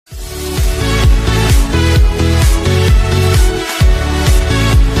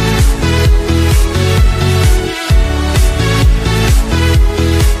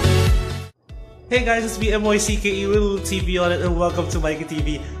guys? It's me, Mycke TV on it, and welcome to Mycke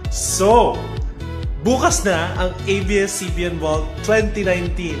TV. So, bukas na ang ABS CBN BALL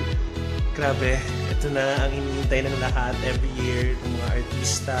 2019. Grabe, ito na ang hinihintay ng lahat every year ng mga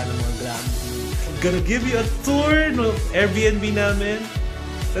artista, ng mga glam. I'm gonna give you a tour ng Airbnb namin.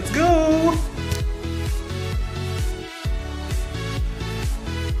 Let's go!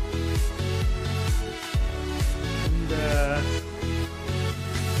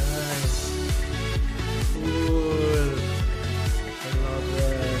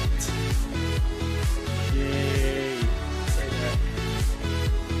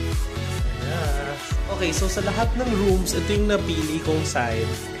 Okay, so sa lahat ng rooms, ito yung napili kong side.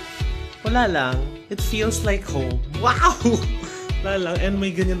 Wala lang. It feels like home. Wow! Wala lang. And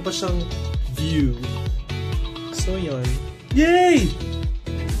may ganyan pa siyang view. So, yun. Yay!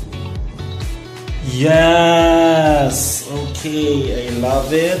 Yes! Okay. I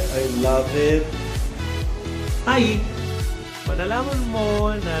love it. I love it. Hi! Malalaman mo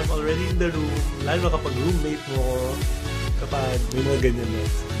na I'm already in the room. Lalo na kapag roommate mo kapag may mga ganyan na.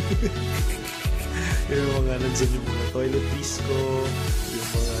 Yung mga nandyan yung mga toiletries ko, yung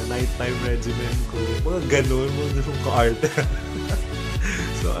mga nighttime regimen ko, mga ganun, mga ganun ka-arte.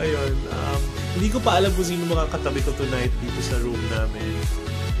 So, ayun. Hindi ko pa alam kung sino makakatabi ko tonight dito sa room namin.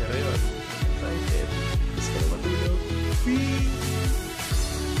 Pero yun, I'm excited. Gusto ko na matulog.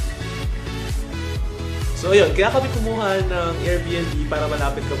 So, ayun. Kaya kami kumuha ng Airbnb para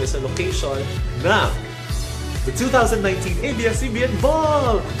malapit kami sa location na the 2019 ABS CBN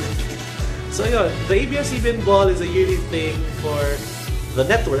BALL! So yun, the ABS CBN BALL is a yearly thing for the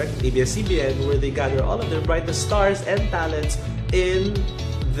network, ABS CBN, where they gather all of their brightest stars and talents in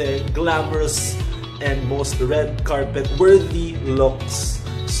their glamorous and most red carpet-worthy looks.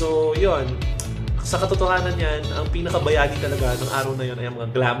 So yun, sa katotohanan yan, ang pinakabayani talaga ng araw na yun ay ang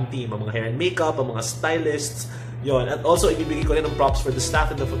mga glam team, ang mga hair and makeup, ang mga stylists, yun. At also, ibibigay ko rin ng props for the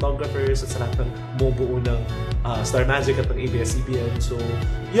staff and the photographers at sa lahat ng bumubuo ng Star Magic at ng ABS CBN. So,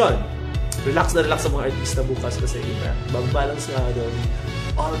 yun. Relax na relax sa mga artista bukas kasi mag-balance na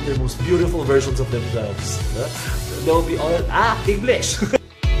all of their most beautiful versions of themselves. They'll be all English!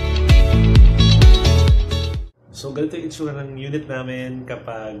 So, ganito yung itsura ng unit namin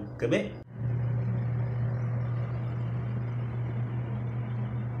kapag gabi.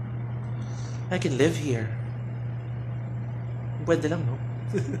 I can live here. Pwede lang, no?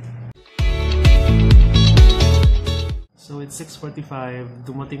 So it's 6:45.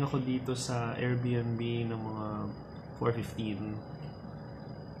 Dumating ako dito sa Airbnb ng mga 4:15.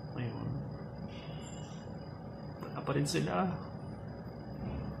 Ayun. Wala pa rin sila.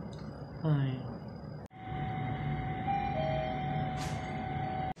 Ay.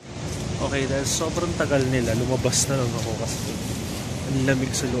 Okay, dahil sobrang tagal nila, lumabas na lang ako kasi ang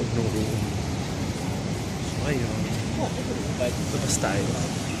lamig sa loob ng room. So ayun. Labas tayo.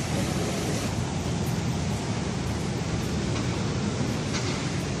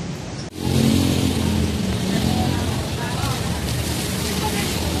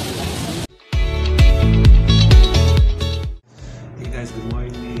 Good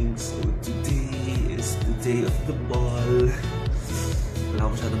morning. So today is the day of the ball. Wala ko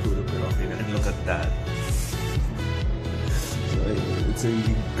masyadong tulog pero okay na. And look at that. So it's a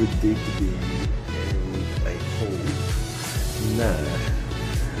really good day today. And I hope na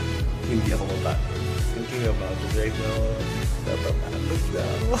hindi ako mapagod. Thinking about it right now, napapagod na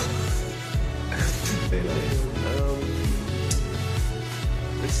ako. Pero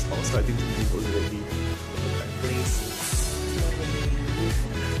it's all starting to move already. Look at places.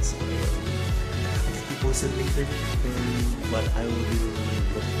 So, I'll keep you posted later what I will be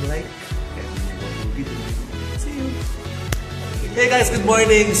looking like and what we'll be doing. See you! Hey guys, good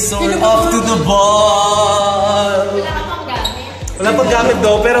morning! So we're off to the ball! Wala pang gamit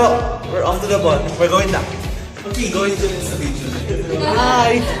though, pero we're off to the ball. We're going down. Okay, going to the station.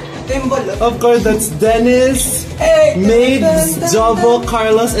 Hi! Of course, that's Dennis, Maids, Jovo,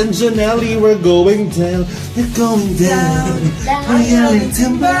 Carlos, and Janell. We're going down. We're going down. We're yelling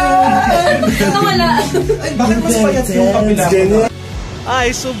timber. Bakit mas payat yung kapila?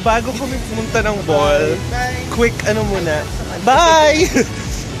 Ay, so bago kami pumunta ng ball, quick ano muna. Bye!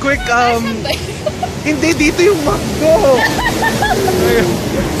 Quick, hindi, dito yung McDo.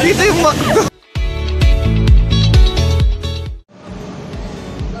 Dito yung McDo.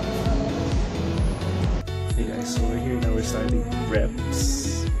 So we're here now, we're starting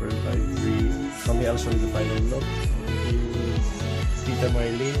reps for 5-3. I'll show you the final look. Tita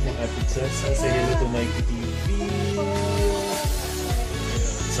Marlene, yung Ate Chessa, say hello to Mycke TV.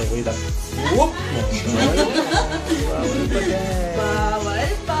 So wait up. Whoop! Bawal pa guys. Bawal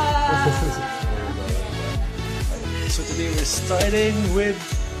pa. today we're starting with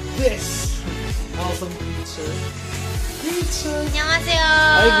this awesome creature. 안녕하세요.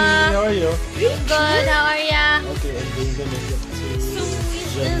 Hi V, how are you? Good, how are ya? Okay, I'm doing the makeup to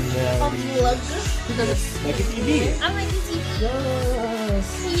Janell. Mycke TV. I'm Mycke TV. Yes.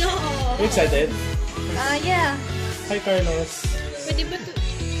 Yo. Are you excited? Yeah. Hi Carlos. Pwede ba ito?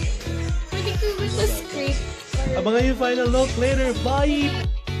 Pwede ko ba ito script? Abangan yung final look later. Bye!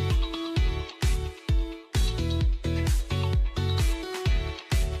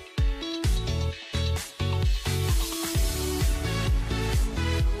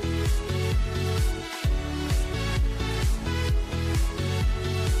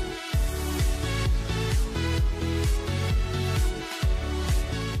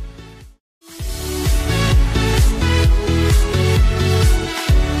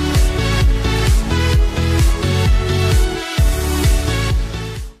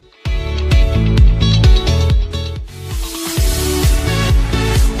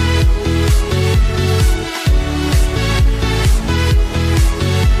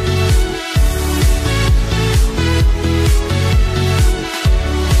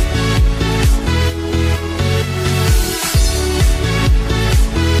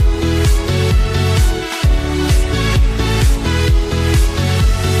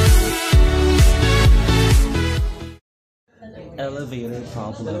 Elevator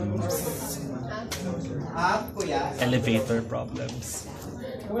problems. Elevator problems.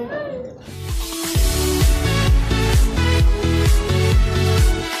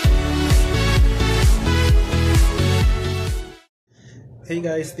 Hey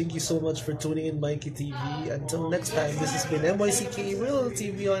guys, thank you so much for tuning in Mycke TV. Until next time, this has been MYCK Real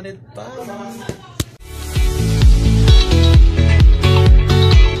TV on it. Bye!